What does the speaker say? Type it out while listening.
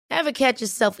Ever catch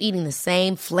yourself eating the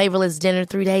same flavorless dinner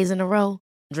 3 days in a row?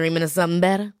 Dreaming of something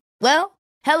better? Well,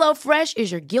 HelloFresh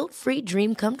is your guilt-free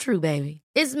dream come true, baby.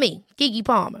 It's me, Keke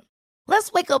Palmer.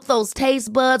 Let's wake up those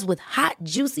taste buds with hot,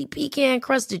 juicy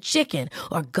pecan-crusted chicken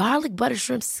or garlic butter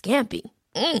shrimp scampi.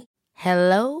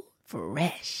 Hello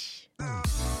Fresh.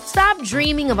 Stop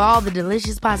dreaming of all the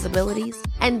delicious possibilities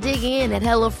and dig in at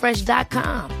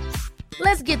HelloFresh.com.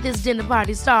 Let's get this dinner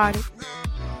party started.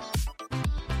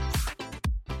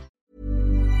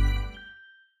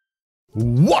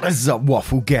 What is up,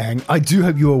 Waffle Gang? I do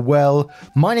hope you are well.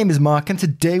 My name is Mark, and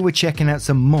today we're checking out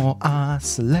some more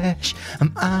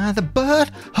r/am I the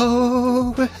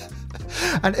butthole?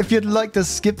 And if you'd like to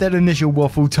skip that initial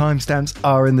waffle, timestamps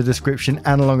are in the description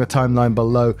and along a timeline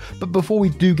below. But before we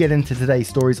do get into today's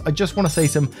stories, I just want to say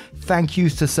some thank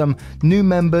yous to some new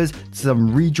members,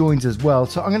 some rejoins as well.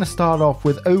 So I'm going to start off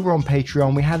with over on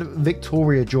Patreon, we had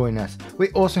Victoria join us. We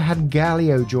also had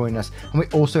Galio join us, and we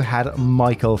also had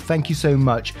Michael. Thank you so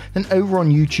much. Then over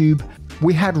on YouTube,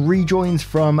 we had rejoins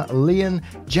from Leon,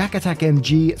 Jack Attack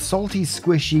MG, Salty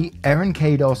Squishy, Erin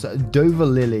Kados, Dover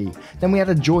Lily. Then we had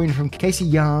a join from Casey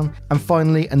Yarn, and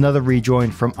finally another rejoin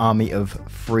from Army of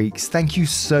Freaks. Thank you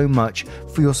so much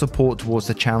for your support towards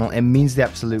the channel. It means the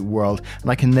absolute world, and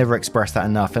I can never express that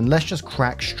enough. And let's just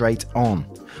crack straight on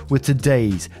with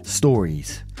today's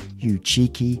stories. You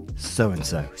cheeky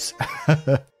so-and-sos.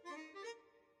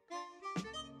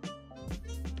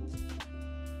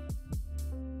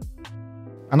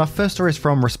 And our first story is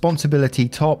from Responsibility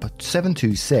Top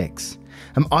 726.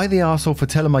 Am I the arsehole for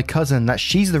telling my cousin that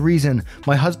she's the reason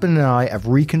my husband and I have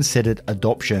reconsidered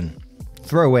adoption?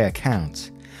 Throwaway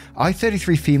account. I,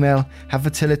 33 female, have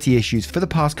fertility issues for the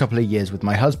past couple of years with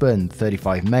my husband,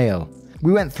 35 male.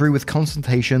 We went through with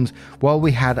consultations. While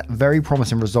we had very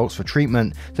promising results for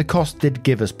treatment, the cost did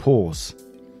give us pause.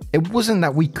 It wasn't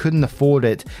that we couldn't afford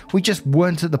it, we just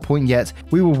weren't at the point yet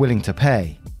we were willing to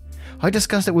pay. I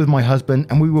discussed it with my husband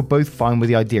and we were both fine with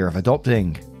the idea of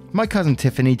adopting. My cousin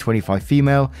Tiffany, 25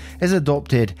 female, is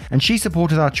adopted and she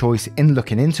supported our choice in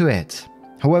looking into it.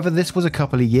 However, this was a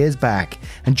couple of years back,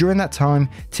 and during that time,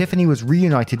 Tiffany was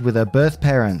reunited with her birth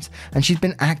parents and she's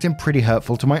been acting pretty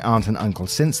hurtful to my aunt and uncle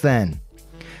since then.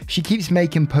 She keeps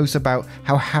making posts about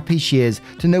how happy she is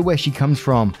to know where she comes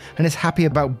from and is happy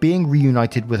about being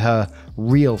reunited with her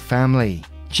real family.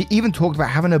 She even talked about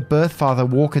having her birth father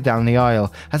walk her down the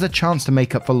aisle as a chance to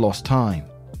make up for lost time.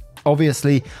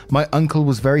 Obviously, my uncle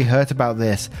was very hurt about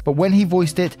this, but when he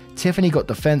voiced it, Tiffany got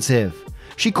defensive.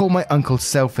 She called my uncle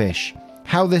selfish,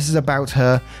 how this is about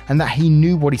her, and that he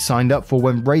knew what he signed up for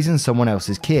when raising someone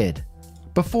else's kid.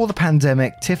 Before the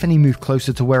pandemic, Tiffany moved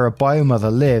closer to where her bio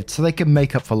mother lived so they could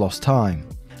make up for lost time.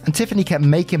 And Tiffany kept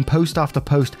making post after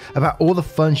post about all the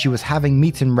fun she was having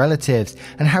meeting relatives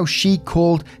and how she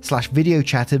called/video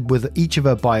chatted with each of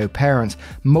her bio parents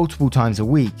multiple times a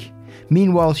week.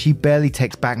 Meanwhile, she barely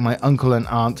texts back my uncle and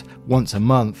aunt once a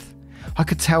month. I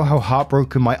could tell how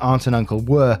heartbroken my aunt and uncle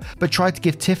were, but tried to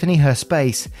give Tiffany her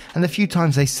space, and the few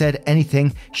times they said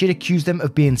anything, she'd accuse them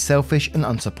of being selfish and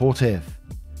unsupportive.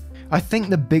 I think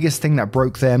the biggest thing that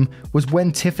broke them was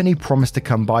when Tiffany promised to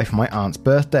come by for my aunt's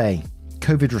birthday.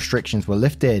 COVID restrictions were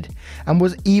lifted, and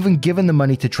was even given the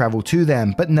money to travel to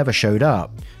them, but never showed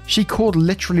up. She called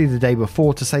literally the day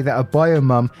before to say that her bio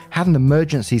mum had an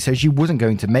emergency so she wasn't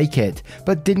going to make it,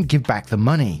 but didn't give back the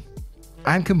money.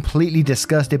 I'm completely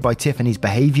disgusted by Tiffany's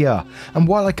behaviour, and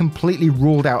while I completely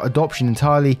ruled out adoption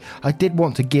entirely, I did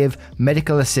want to give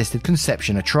medical assisted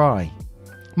conception a try.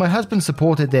 My husband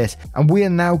supported this, and we are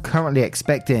now currently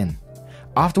expecting.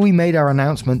 After we made our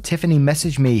announcement, Tiffany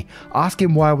messaged me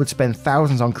asking why I would spend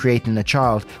thousands on creating a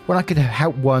child when I could have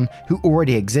helped one who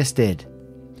already existed.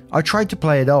 I tried to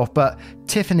play it off, but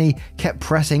Tiffany kept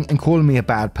pressing and calling me a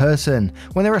bad person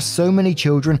when there are so many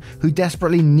children who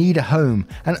desperately need a home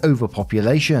and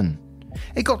overpopulation.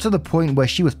 It got to the point where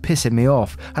she was pissing me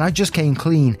off, and I just came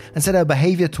clean and said her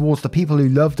behaviour towards the people who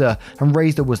loved her and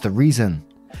raised her was the reason.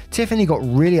 Tiffany got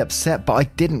really upset, but I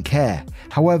didn't care.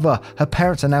 However, her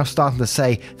parents are now starting to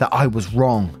say that I was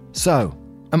wrong. So,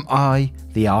 am I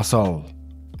the arsehole?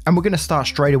 And we're going to start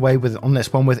straight away on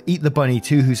this one with Eat the Bunny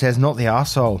 2, who says not the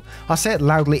arsehole. I say it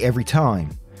loudly every time.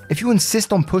 If you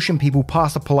insist on pushing people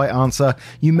past a polite answer,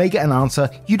 you may get an answer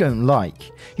you don't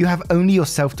like. You have only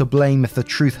yourself to blame if the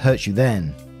truth hurts you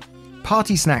then.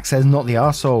 Party Snack says not the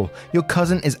arsehole. Your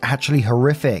cousin is actually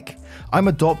horrific. I'm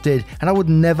adopted and I would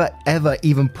never ever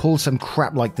even pull some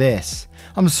crap like this.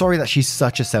 I'm sorry that she's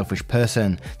such a selfish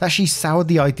person, that she soured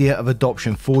the idea of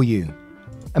adoption for you.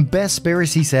 And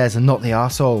Bearspiracy says not the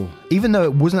arsehole. Even though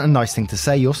it wasn't a nice thing to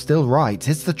say, you're still right,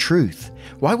 it's the truth.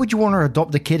 Why would you want to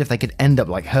adopt a kid if they could end up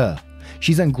like her?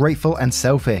 She's ungrateful and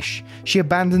selfish. She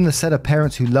abandoned the set of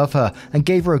parents who love her and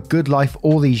gave her a good life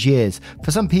all these years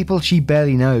for some people she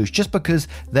barely knows just because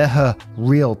they're her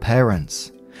real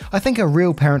parents. I think her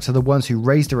real parents are the ones who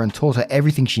raised her and taught her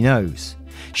everything she knows.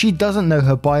 She doesn't know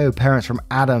her bio parents from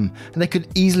Adam, and they could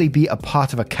easily be a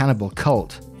part of a cannibal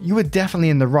cult. You were definitely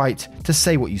in the right to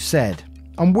say what you said.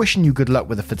 I'm wishing you good luck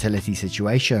with the fertility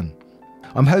situation.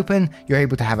 I'm hoping you're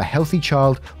able to have a healthy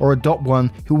child or adopt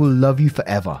one who will love you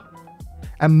forever.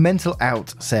 And Mental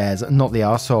Out says, not the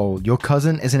arsehole, your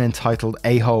cousin is an entitled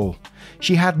a-hole.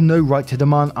 She had no right to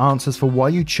demand answers for why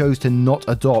you chose to not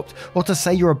adopt or to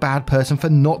say you're a bad person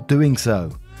for not doing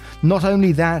so. Not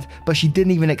only that, but she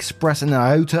didn't even express an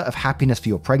iota of happiness for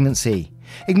your pregnancy.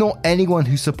 Ignore anyone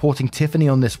who's supporting Tiffany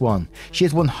on this one. She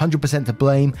is 100% to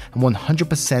blame and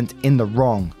 100% in the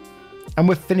wrong. And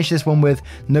we've finished this one with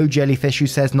No Jellyfish, who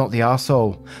says, not the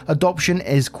arsehole. Adoption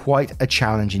is quite a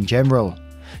challenge in general.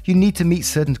 You need to meet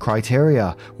certain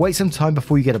criteria, wait some time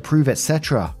before you get approved,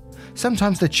 etc.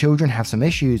 Sometimes the children have some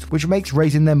issues, which makes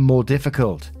raising them more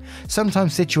difficult.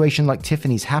 Sometimes situations like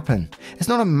Tiffany's happen. It's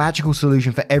not a magical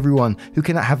solution for everyone who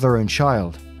cannot have their own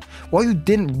child. While you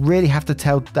didn't really have to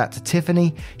tell that to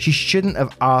Tiffany, she shouldn't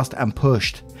have asked and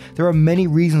pushed. There are many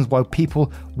reasons why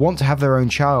people want to have their own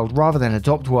child rather than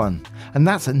adopt one, and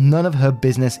that's none of her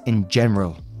business in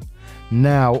general.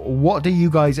 Now, what do you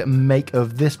guys make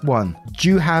of this one? Do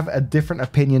you have a different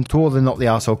opinion to all the Not the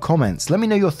Arsehole comments? Let me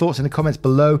know your thoughts in the comments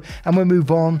below, and we'll move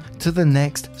on to the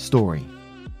next story.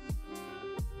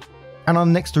 And our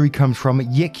next story comes from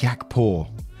Yik Yak Paw.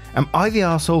 Am I the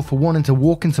arsehole for wanting to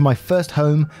walk into my first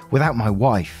home without my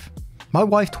wife? My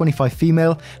wife, 25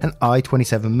 female, and I,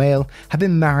 27 male, have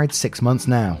been married 6 months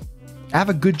now. I have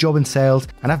a good job in sales,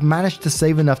 and I've managed to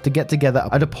save enough to get together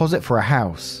a deposit for a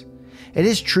house. It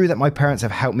is true that my parents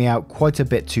have helped me out quite a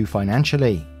bit too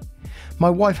financially. My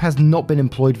wife has not been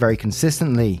employed very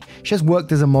consistently. She has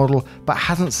worked as a model, but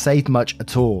hasn't saved much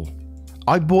at all.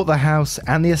 I bought the house,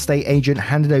 and the estate agent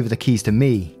handed over the keys to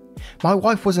me. My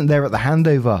wife wasn't there at the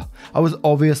handover. I was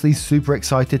obviously super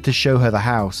excited to show her the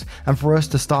house and for us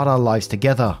to start our lives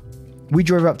together. We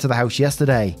drove up to the house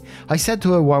yesterday. I said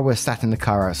to her while we're sat in the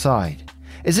car outside,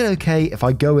 is it okay if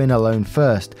I go in alone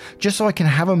first, just so I can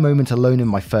have a moment alone in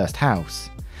my first house?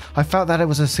 I felt that it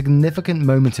was a significant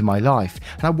moment in my life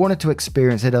and I wanted to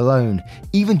experience it alone,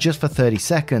 even just for 30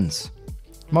 seconds.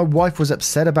 My wife was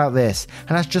upset about this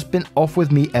and has just been off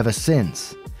with me ever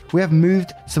since. We have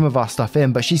moved some of our stuff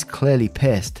in, but she's clearly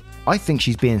pissed. I think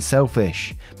she's being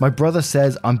selfish. My brother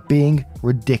says I'm being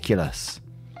ridiculous.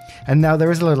 And now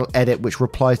there is a little edit which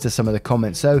replies to some of the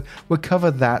comments, so we'll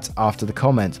cover that after the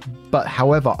comment. But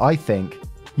however, I think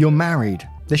you're married.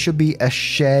 There should be a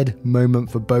shared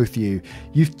moment for both you.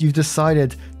 You've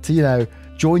decided to,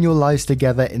 join your lives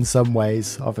together in some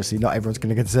ways. Obviously, not everyone's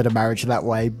going to consider marriage that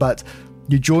way, but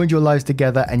you joined your lives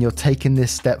together and you're taking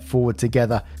this step forward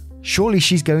together. Surely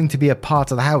she's going to be a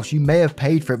part of the house. You may have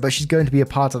paid for it, but she's going to be a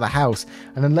part of the house.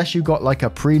 And unless you got like a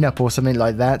prenup or something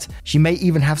like that, she may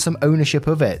even have some ownership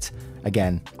of it.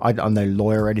 Again, I'm no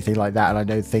lawyer or anything like that, and I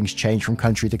know things change from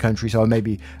country to country, so I may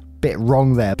be a bit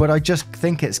wrong there. But I just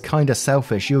think it's kind of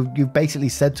selfish. You've basically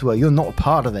said to her, you're not a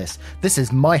part of this. This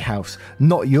is my house,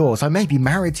 not yours. I may be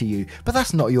married to you, but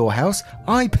that's not your house.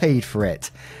 I paid for it.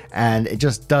 And it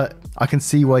just I can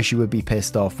see why she would be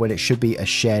pissed off when it should be a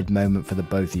shared moment for the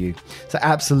both of you. So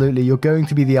absolutely, you're going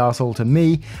to be the arsehole to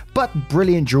me, but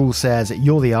Brilliant Jewel says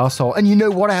you're the arsehole. And you know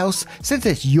what else? Since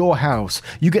it's your house,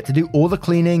 you get to do all the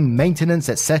cleaning, maintenance,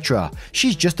 etc.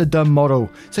 She's just a dumb model,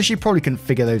 so she probably couldn't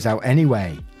figure those out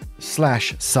anyway.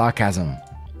 /sarcasm.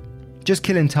 Just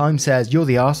Killing Time says you're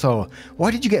the arsehole.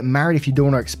 Why did you get married if you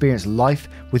don't want to experience life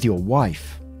with your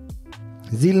wife?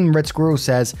 Zealand Red Squirrel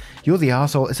says, you're the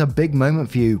arsehole, it's a big moment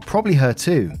for you, probably her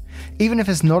too. Even if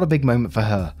it's not a big moment for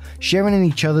her, sharing in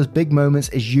each other's big moments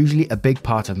is usually a big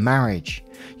part of marriage.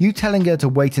 You telling her to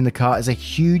wait in the car is a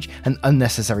huge and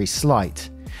unnecessary slight.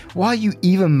 Why are you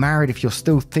even married if you're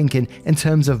still thinking in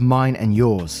terms of mine and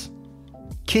yours?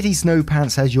 Kitty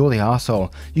Snowpants says you're the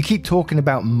arsehole. You keep talking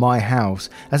about my house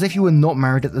as if you were not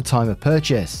married at the time of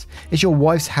purchase. It's your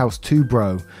wife's house too,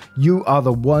 bro. You are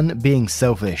the one being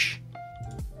selfish.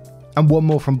 And one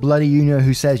more from Bloody Uno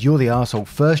who says you're the arsehole.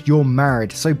 First, you're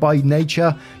married, so by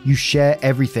nature, you share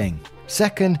everything.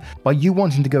 Second, by you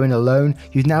wanting to go in alone,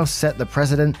 you've now set the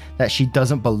precedent that she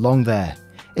doesn't belong there.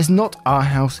 It's not our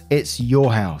house, it's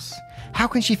your house. How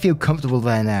can she feel comfortable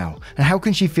there now? And how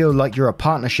can she feel like you're a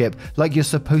partnership, like you're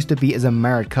supposed to be as a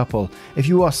married couple, if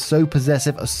you are so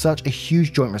possessive of such a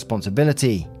huge joint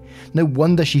responsibility? No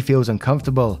wonder she feels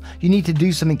uncomfortable. You need to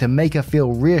do something to make her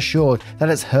feel reassured that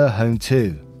it's her home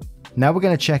too. Now we're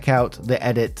going to check out the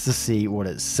edit to see what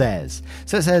it says.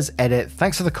 So it says, edit,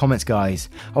 thanks for the comments guys.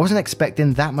 I wasn't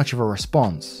expecting that much of a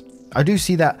response. I do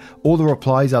see that all the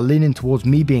replies are leaning towards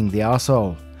me being the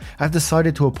arsehole. I've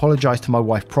decided to apologise to my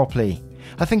wife properly.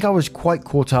 I think I was quite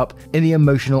caught up in the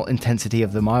emotional intensity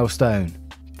of the milestone.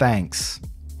 Thanks.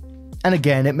 And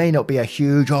again, it may not be a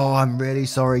huge, oh, I'm really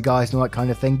sorry guys, and all that kind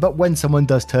of thing, but when someone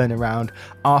does turn around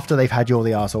after they've had you're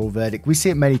the arsehole verdict, we see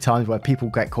it many times where people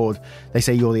get called, they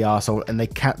say you're the arsehole, and they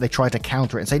try to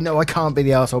counter it and say, no, I can't be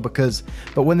the arsehole because,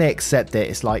 but when they accept it,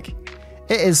 it's like,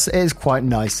 it is quite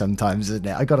nice sometimes, isn't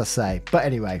it? I gotta say. But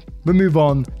anyway, we move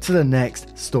on to the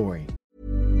next story.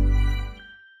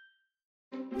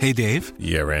 Hey, Dave.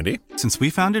 Yeah, Randy. Since we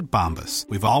founded Bombas,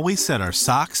 we've always said our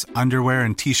socks, underwear,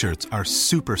 and T-shirts are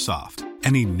super soft.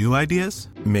 Any new ideas?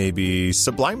 Maybe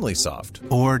sublimely soft.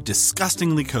 Or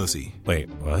disgustingly cozy. Wait,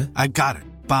 what? I got it.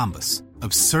 Bombas.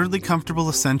 Absurdly comfortable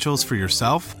essentials for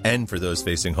yourself and for those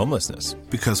facing homelessness.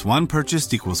 Because one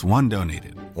purchased equals one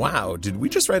donated. Wow, did we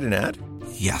just write an ad?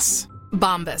 Yes.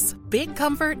 Bombas. Big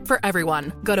comfort for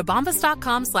everyone. Go to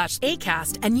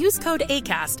bombas.com/ACAST and use code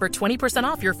ACAST for 20%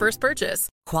 off your first purchase.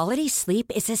 Quality sleep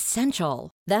is essential.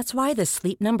 That's why the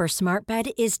Sleep Number Smart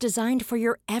Bed is designed for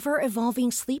your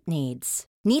ever-evolving sleep needs.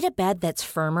 Need a bed that's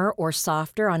firmer or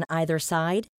softer on either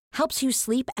side? Helps you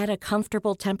sleep at a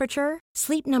comfortable temperature?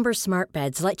 Sleep Number Smart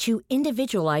Beds let you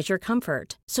individualize your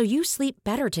comfort so you sleep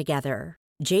better together.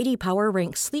 J.D. Power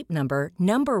ranks Sleep Number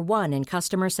number 1 in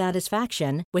customer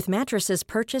satisfaction with mattresses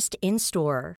purchased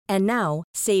in-store. And now,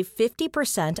 save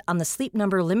 50% on the Sleep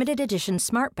Number Limited Edition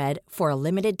Smart Bed for a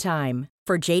limited time.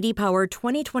 For J.D. Power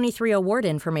 2023 award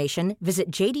information, visit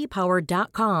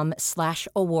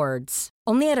jdpower.com/awards.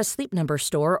 Only at a Sleep Number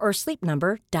store or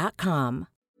sleepnumber.com.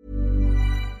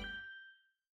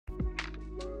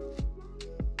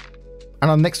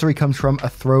 And our next story comes from a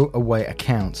throwaway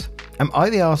account. Am I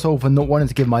the arsehole for not wanting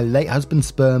to give my late husband's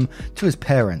sperm to his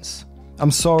parents?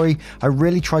 I'm sorry, I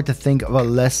really tried to think of a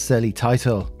less silly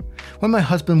title. When my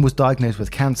husband was diagnosed with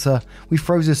cancer, we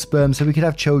froze his sperm so we could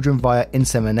have children via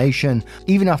insemination,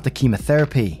 even after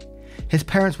chemotherapy. His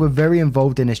parents were very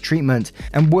involved in his treatment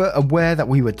and were aware that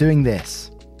we were doing this.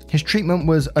 His treatment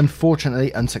was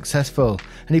unfortunately unsuccessful,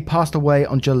 and he passed away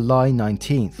on July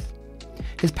 19th.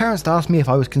 His parents asked me if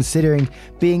I was considering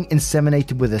being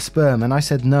inseminated with his sperm, and I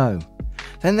said no.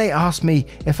 Then they asked me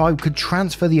if I could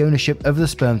transfer the ownership of the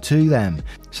sperm to them,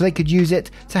 so they could use it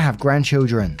to have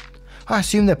grandchildren. I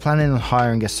assume they're planning on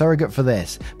hiring a surrogate for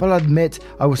this, but I'll admit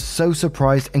I was so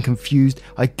surprised and confused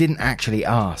I didn't actually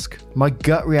ask. My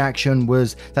gut reaction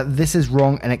was that this is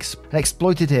wrong and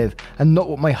exploitative and not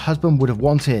what my husband would have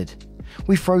wanted.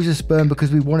 We froze his sperm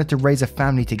because we wanted to raise a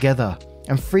family together,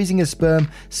 and freezing his sperm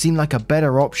seemed like a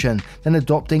better option than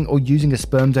adopting or using a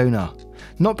sperm donor.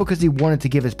 Not because he wanted to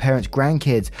give his parents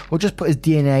grandkids or just put his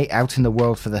DNA out in the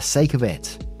world for the sake of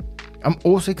it. I'm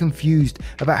also confused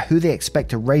about who they expect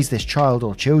to raise this child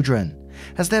or children,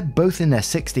 as they're both in their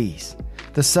 60s.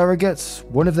 The surrogates,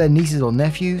 one of their nieces or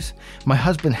nephews? My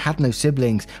husband had no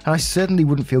siblings, and I certainly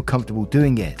wouldn't feel comfortable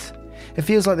doing it. It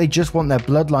feels like they just want their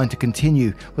bloodline to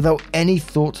continue without any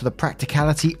thought to the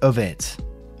practicality of it.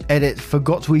 Edit,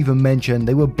 forgot to even mention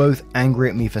they were both angry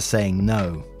at me for saying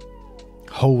no.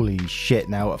 Holy shit,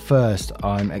 now at first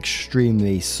I'm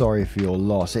extremely sorry for your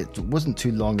loss. It wasn't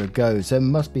too long ago, so it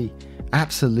must be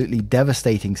absolutely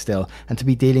devastating still, and to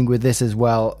be dealing with this as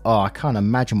well, I can't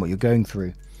imagine what you're going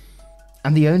through.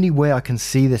 And the only way I can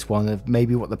see this one of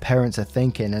maybe what the parents are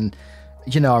thinking, and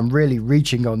I'm really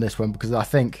reaching on this one because I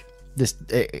think this,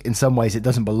 in some ways, it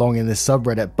doesn't belong in this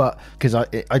subreddit, but because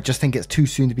I just think it's too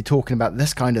soon to be talking about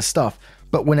this kind of stuff.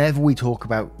 But whenever we talk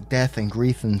about death and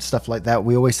grief and stuff like that,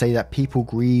 we always say that people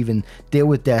grieve and deal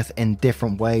with death in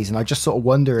different ways. And I just sort of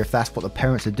wonder if that's what the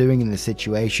parents are doing in this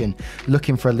situation,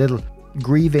 looking for a little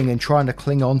grieving and trying to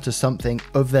cling on to something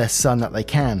of their son that they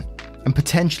can. And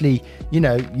potentially,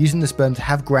 using the sperm to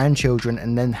have grandchildren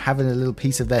and then having a little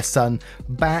piece of their son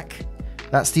back.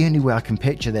 That's the only way I can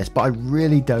picture this, but I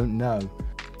really don't know.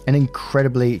 An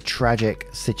incredibly tragic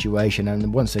situation,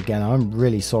 and once again, I'm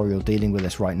really sorry you're dealing with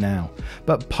this right now.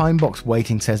 But Pinebox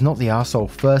Waiting says, not the arsehole.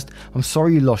 First, I'm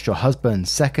sorry you lost your husband.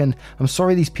 Second, I'm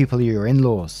sorry these people are your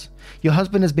in-laws. Your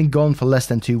husband has been gone for less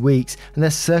than 2 weeks, and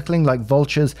they're circling like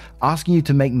vultures, asking you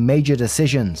to make major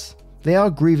decisions. They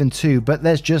are grieving too, but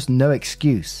there's just no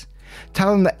excuse.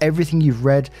 Tell them that everything you've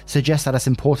read suggests that it's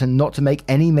important not to make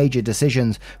any major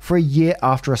decisions for a year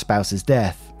after a spouse's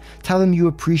death. Tell them you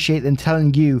appreciate them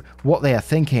telling you what they are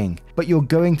thinking, but you're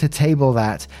going to table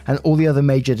that and all the other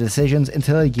major decisions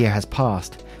until a year has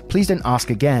passed. Please don't ask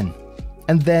again.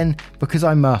 And then, because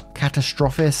I'm a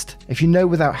catastrophist, if you know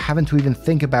without having to even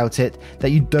think about it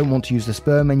that you don't want to use the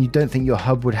sperm and you don't think your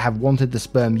hub would have wanted the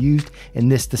sperm used in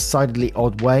this decidedly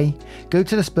odd way, go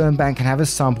to the sperm bank and have his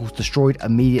samples destroyed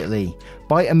immediately.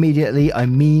 By immediately, I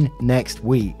mean next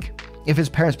week. If his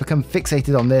parents become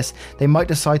fixated on this, they might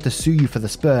decide to sue you for the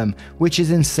sperm, which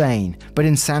is insane, but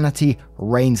insanity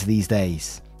reigns these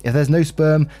days. If there's no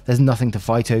sperm, there's nothing to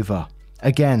fight over.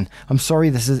 Again, I'm sorry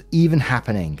this is even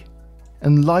happening.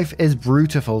 And Life is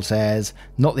Brutiful says,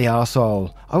 not the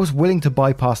arsehole. I was willing to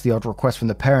bypass the odd request from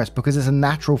the parents because it's a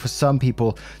natural for some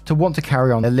people to want to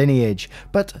carry on their lineage,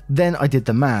 but then I did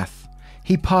the math.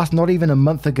 He passed not even a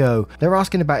month ago. They're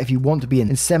asking about if you want to be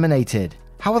inseminated.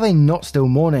 How are they not still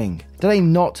mourning? Do they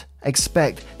not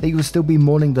expect that you will still be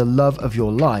mourning the love of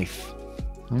your life?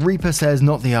 Reaper says,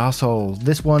 not the arsehole.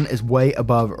 This one is way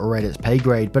above Reddit's pay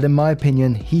grade, but in my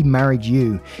opinion, he married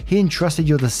you. He entrusted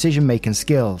your decision-making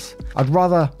skills. I'd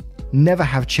rather never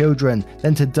have children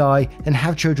than to die and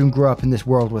have children grow up in this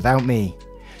world without me.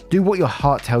 Do what your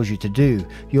heart tells you to do.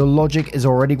 Your logic is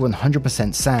already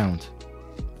 100% sound.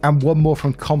 And one more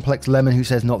from Complex Lemon who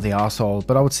says, not the arsehole,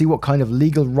 but I would see what kind of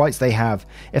legal rights they have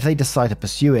if they decide to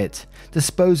pursue it.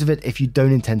 Dispose of it if you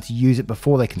don't intend to use it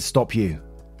before they can stop you.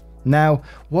 Now,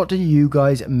 what do you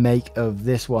guys make of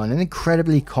this one? An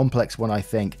incredibly complex one, I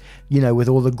think, with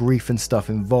all the grief and stuff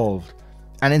involved.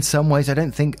 And in some ways, I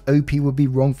don't think OP would be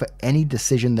wrong for any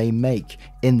decision they make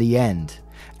in the end.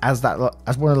 As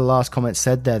one of the last comments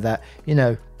said there, that,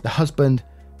 the husband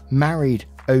married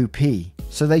OP,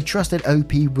 so they trusted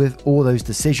OP with all those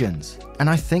decisions. And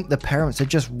I think the parents are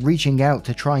just reaching out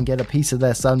to try and get a piece of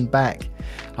their son back.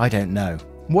 I don't know.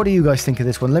 What do you guys think of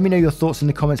this one? Let me know your thoughts in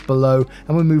the comments below,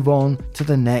 and we'll move on to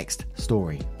the next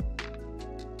story.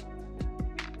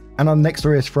 And our next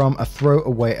story is from a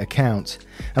throwaway account.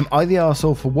 Am I the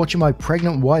arsehole for watching my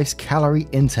pregnant wife's calorie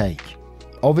intake?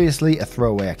 Obviously a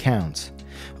throwaway account.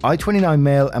 I, 29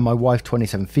 male, and my wife,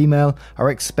 27 female, are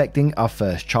expecting our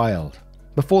first child.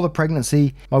 Before the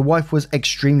pregnancy, my wife was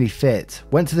extremely fit,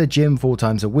 went to the gym 4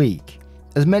 times a week.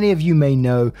 As many of you may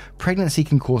know, pregnancy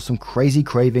can cause some crazy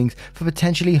cravings for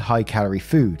potentially high-calorie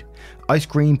food. Ice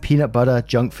cream, peanut butter,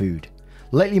 junk food.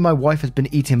 Lately, my wife has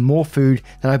been eating more food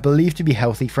than I believe to be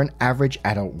healthy for an average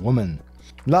adult woman.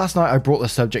 Last night, I brought the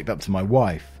subject up to my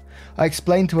wife. I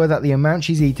explained to her that the amount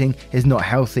she's eating is not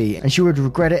healthy and she would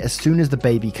regret it as soon as the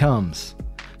baby comes.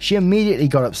 She immediately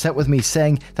got upset with me,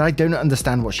 saying that I don't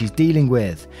understand what she's dealing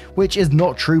with, which is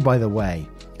not true by the way,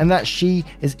 and that she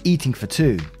is eating for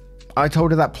 2. I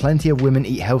told her that plenty of women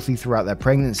eat healthy throughout their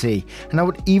pregnancy, and I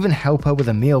would even help her with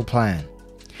a meal plan.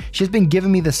 She's been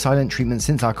giving me the silent treatment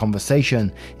since our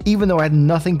conversation, even though I had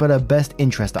nothing but her best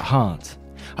interest at heart.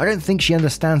 I don't think she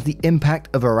understands the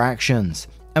impact of her actions.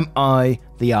 Am I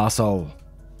the arsehole?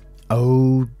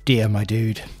 Oh dear, my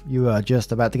dude. You are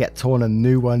just about to get torn a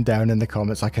new one down in the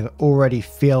comments. I can already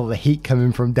feel the heat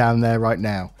coming from down there right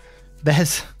now.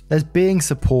 There's being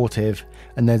supportive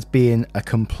and there's being a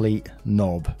complete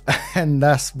knob. And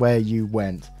that's where you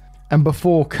went. And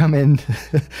before coming,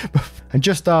 and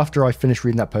just after I finished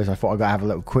reading that post, I thought I'd have a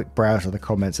little quick browse of the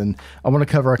comments, and I want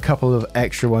to cover a couple of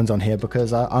extra ones on here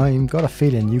because I've got a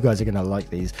feeling you guys are going to like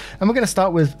these. And we're going to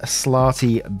start with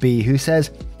Slarty B, who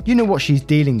says, you know what she's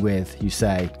dealing with, you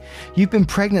say. You've been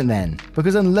pregnant then,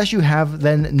 because unless you have,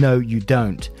 then no, you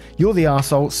don't. You're the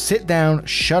arsehole, sit down,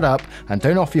 shut up, and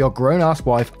don't offer your grown-ass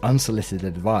wife unsolicited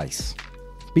advice.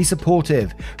 Be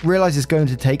supportive, realise it's going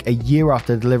to take a year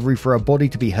after delivery for her body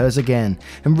to be hers again,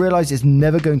 and realise it's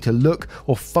never going to look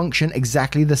or function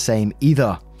exactly the same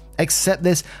either. Accept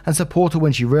this and support her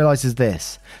when she realises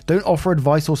this. Don't offer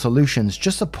advice or solutions,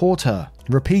 just support her.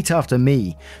 Repeat after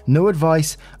me, no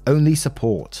advice, only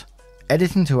support.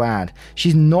 Editing to add,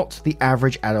 she's not the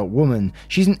average adult woman,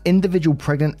 she's an individual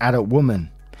pregnant adult woman.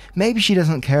 Maybe she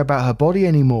doesn't care about her body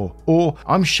anymore, or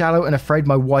I'm shallow and afraid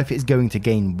my wife is going to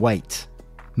gain weight.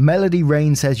 Melody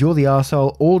Rain says you're the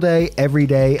arsehole all day, every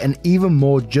day, and even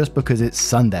more just because it's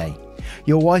Sunday.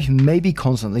 Your wife may be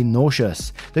constantly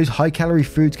nauseous. Those high-calorie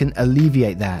foods can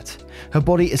alleviate that. Her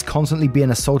body is constantly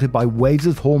being assaulted by waves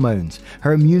of hormones.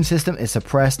 Her immune system is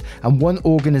suppressed, and one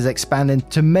organ is expanding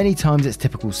to many times its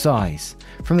typical size,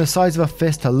 from the size of a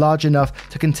fist to large enough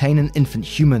to contain an infant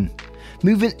human.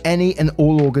 Moving any and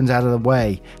all organs out of the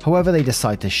way, however they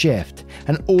decide to shift,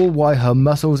 and all while her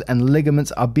muscles and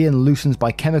ligaments are being loosened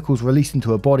by chemicals released into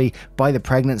her body by the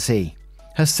pregnancy.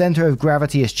 Her center of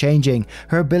gravity is changing,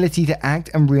 her ability to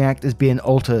act and react is being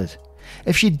altered.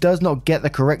 If she does not get the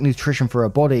correct nutrition for her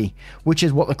body, which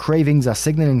is what the cravings are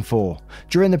signaling for,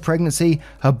 during the pregnancy,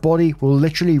 her body will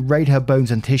literally raid her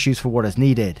bones and tissues for what is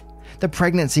needed. The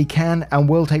pregnancy can and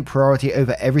will take priority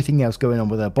over everything else going on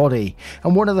with her body,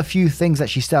 and one of the few things that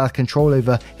she still has control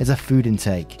over is her food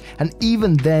intake, and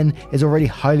even then is already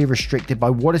highly restricted by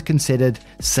what is considered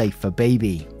safe for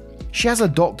baby. She has a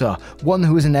doctor, one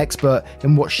who is an expert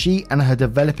in what she and her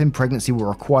developing pregnancy will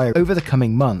require over the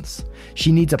coming months.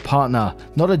 She needs a partner,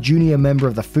 not a junior member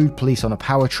of the food police on a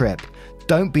power trip.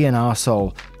 Don't be an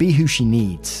arsehole, be who she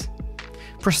needs.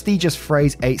 Prestigious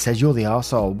Phrase 8 says, you're the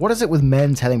arsehole. What is it with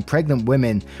men telling pregnant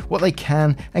women what they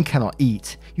can and cannot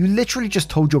eat? You literally just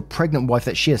told your pregnant wife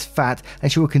that she is fat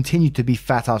and she will continue to be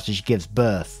fat after she gives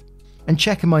birth. And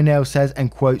Checking My Nails says, and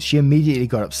quotes, she immediately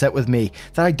got upset with me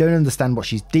that I don't understand what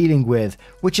she's dealing with,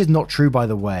 which is not true by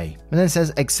the way. And then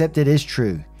says, except it is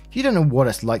true. You don't know what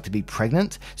it's like to be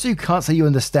pregnant, so you can't say you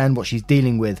understand what she's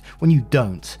dealing with when you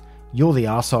don't. You're the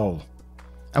arsehole.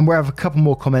 And we have a couple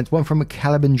more comments, one from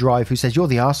Caliban Drive who says, you're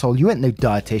the arsehole, you ain't no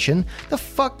dietitian. The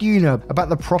fuck do you know about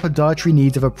the proper dietary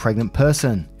needs of a pregnant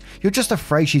person? You're just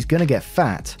afraid she's gonna get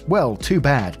fat. Well, too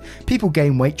bad. People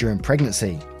gain weight during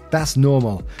pregnancy. That's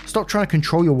normal. Stop trying to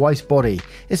control your wife's body.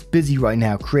 It's busy right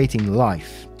now creating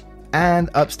life. And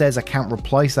Upstairs Account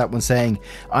replies to that one saying,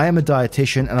 I am a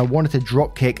dietitian and I wanted to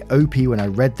dropkick OP when I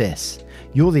read this.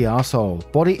 You're the arsehole.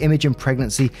 Body image in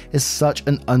pregnancy is such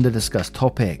an under-discussed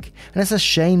topic, and it's a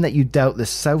shame that you dealt this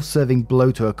self-serving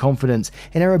blow to her confidence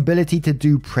in her ability to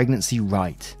do pregnancy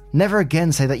right. Never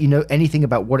again say that you know anything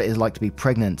about what it is like to be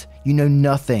pregnant. You know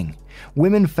nothing.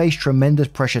 Women face tremendous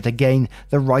pressure to gain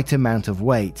the right amount of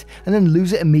weight, and then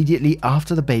lose it immediately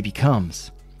after the baby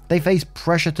comes. They face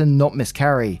pressure to not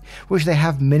miscarry, which they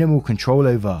have minimal control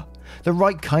over. The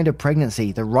right kind of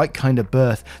pregnancy, the right kind of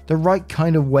birth, the right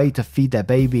kind of way to feed their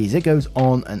babies, it goes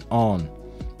on and on.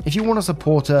 If you want to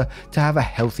support her to have a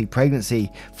healthy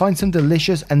pregnancy, find some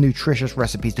delicious and nutritious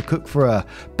recipes to cook for her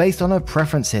based on her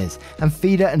preferences, and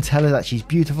feed her and tell her that she's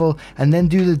beautiful, and then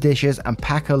do the dishes and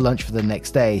pack her lunch for the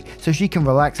next day so she can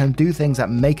relax and do things that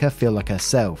make her feel like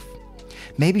herself.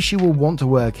 Maybe she will want to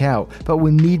work out but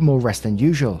will need more rest than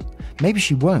usual. Maybe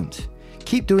she won't.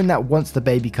 Keep doing that once the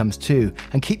baby comes to,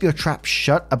 and keep your trap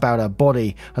shut about her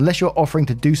body unless you're offering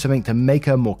to do something to make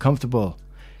her more comfortable.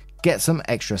 Get some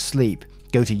extra sleep,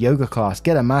 go to yoga class,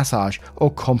 get a massage,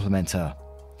 or compliment her.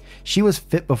 She was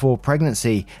fit before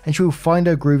pregnancy, and she will find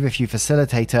her groove if you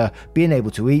facilitate her being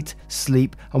able to eat,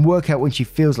 sleep, and work out when she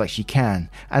feels like she can,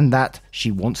 and that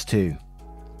she wants to.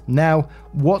 Now,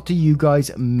 what do you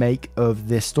guys make of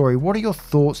this story? What are your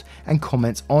thoughts and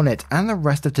comments on it, and the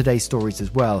rest of today's stories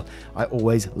as well? I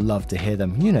always love to hear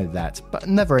them, you know that, but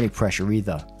never any pressure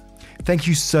either. Thank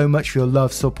you so much for your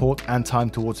love, support, and time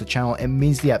towards the channel. It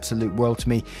means the absolute world to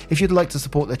me. If you'd like to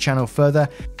support the channel further,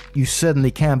 you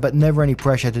certainly can, but never any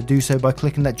pressure to do so by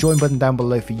clicking that join button down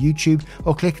below for YouTube,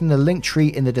 or clicking the link tree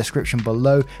in the description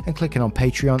below and clicking on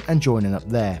Patreon and joining up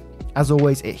there. As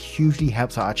always, it hugely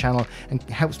helps out our channel and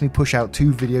helps me push out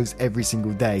 2 videos every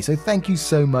single day. So thank you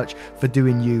so much for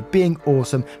doing you, being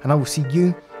awesome, and I will see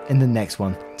you in the next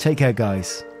one. Take care,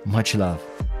 guys. Much love.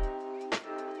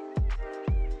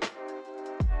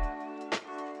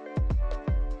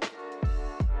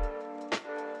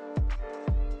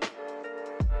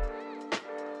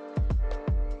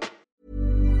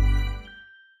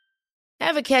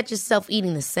 Ever catch yourself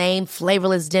eating the same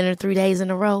flavorless dinner 3 days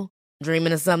in a row?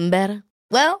 Dreaming of something better?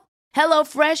 Well,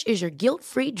 HelloFresh is your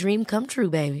guilt-free dream come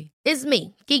true, baby. It's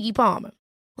me, Keke Palmer.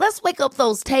 Let's wake up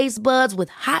those taste buds with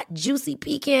hot, juicy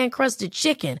pecan-crusted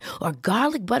chicken or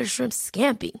garlic butter shrimp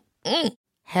scampi.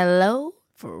 Hello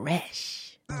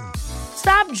Fresh.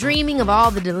 Stop dreaming of all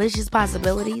the delicious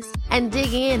possibilities and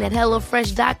dig in at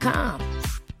HelloFresh.com.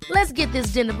 Let's get this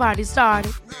dinner party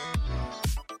started.